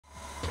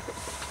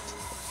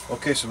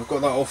Okay, so we've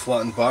got that all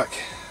flattened back.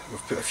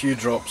 We've put a few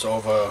drops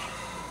of our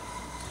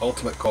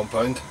ultimate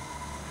compound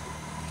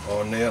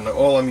on there. Now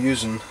all I'm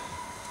using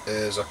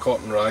is a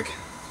cotton rag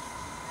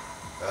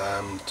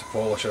to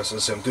polish this. As I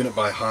say, I'm doing it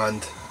by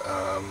hand.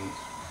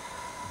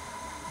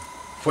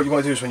 What you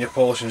want to do is when you're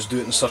polishing is do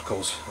it in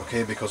circles,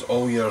 okay, because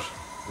all your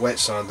wet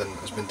sanding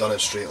has been done in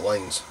straight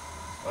lines,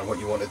 and what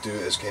you want to do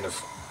is kind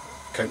of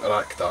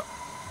counteract that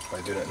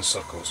by doing it in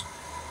circles.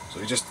 So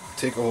you just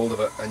take a hold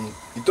of it, and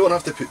you don't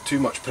have to put too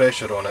much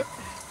pressure on it,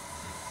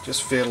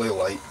 just fairly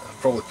light. I've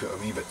probably put a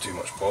wee bit too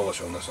much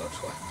polish on this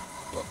actually,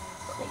 but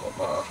that will not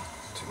matter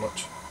too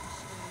much.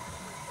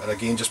 And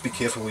again, just be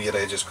careful with your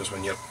edges, because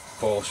when you're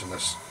polishing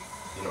this,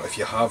 you know, if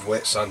you have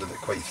wet sanded it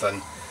quite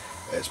thin,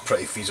 it's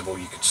pretty feasible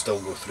you could still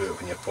go through it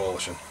when you're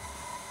polishing.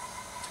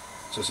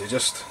 So say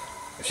just,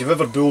 if you've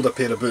ever built a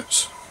pair of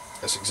boots,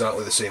 it's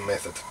exactly the same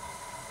method.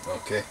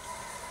 Okay,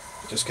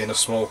 just kind of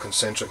small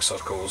concentric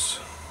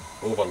circles,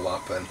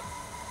 overlapping,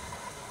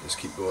 just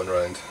keep going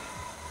around.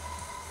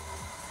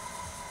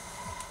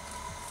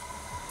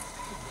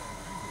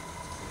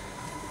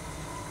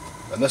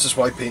 And this is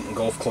why painting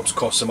golf clubs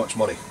costs so much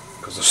money,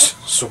 because there's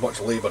so much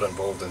labour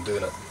involved in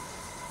doing it.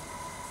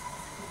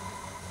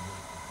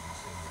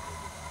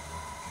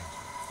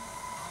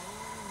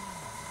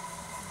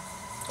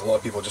 A lot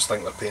of people just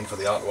think they're paying for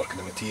the artwork and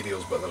the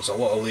materials, but there's a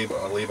lot of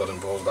labour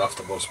involved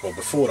afterwards, well,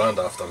 before and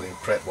after, the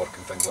prep work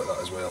and things like that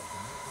as well.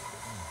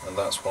 And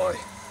that's why.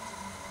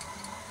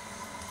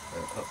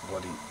 That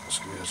bloody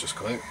screw has just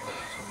come out, so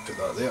I'll put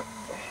that there.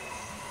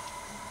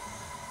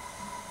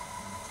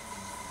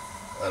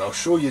 And I'll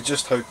show you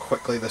just how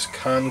quickly this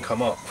can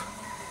come up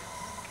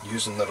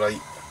using the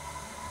right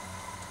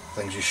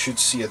things. You should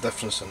see a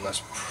difference in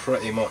this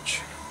pretty much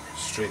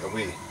straight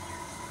away.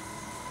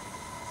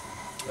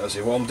 As I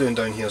say, what I'm doing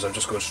down here is I'm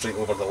just going straight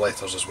over the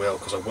letters as well,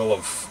 because I will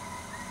have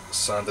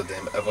sanded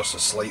them ever so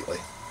slightly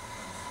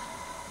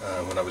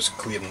when I was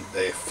clearing,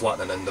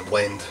 flattening in the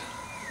blend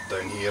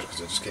down here,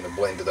 because it just kind of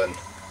blended in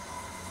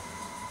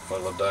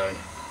further down.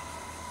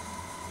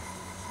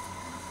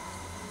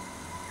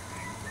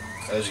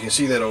 As you can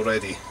see there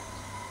already,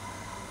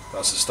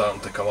 that's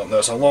starting to come up. Now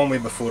it's a long way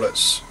before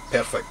it's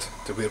perfect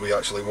to where we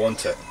actually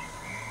want it,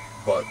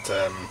 but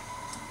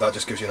that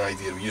just gives you an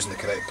idea of using the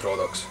correct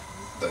products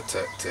that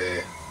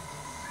it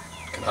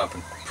can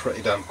happen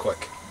pretty damn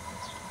quick.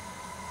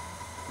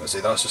 I say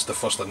that's just the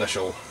first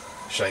initial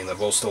shine. There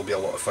will still be a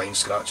lot of fine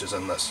scratches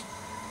in this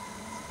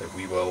that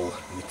we will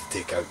need to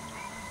take out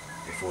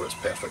before it's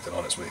perfect and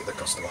on its way to the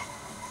customer.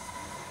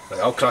 Right,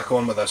 I'll crack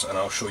on with this and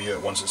I'll show you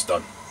it once it's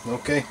done.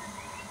 Okay.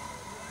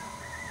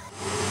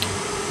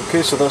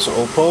 Okay, so that's it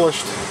all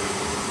polished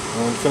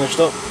and finished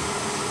up,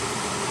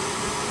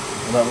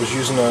 and that was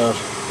using our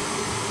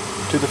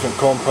two different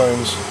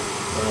compounds,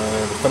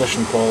 the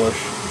finishing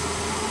polish,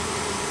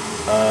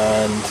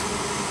 and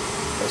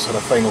it's had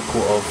a final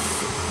coat of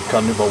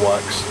carnauba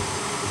wax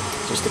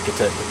just to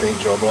protect the paint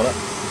job on it.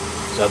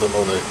 So I don't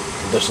know the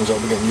conditions that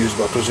will be getting used,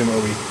 but I presume it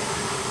will be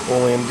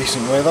only in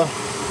decent weather.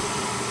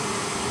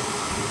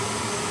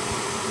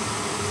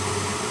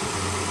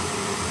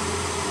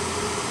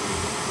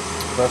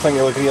 But I think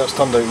you'll agree that's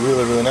turned out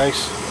really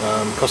nice.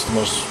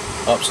 Customers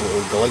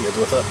absolutely delighted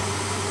with it.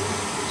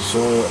 So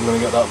I'm going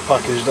to get that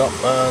packaged up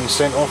and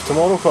sent off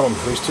tomorrow for him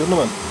for his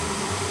tournament.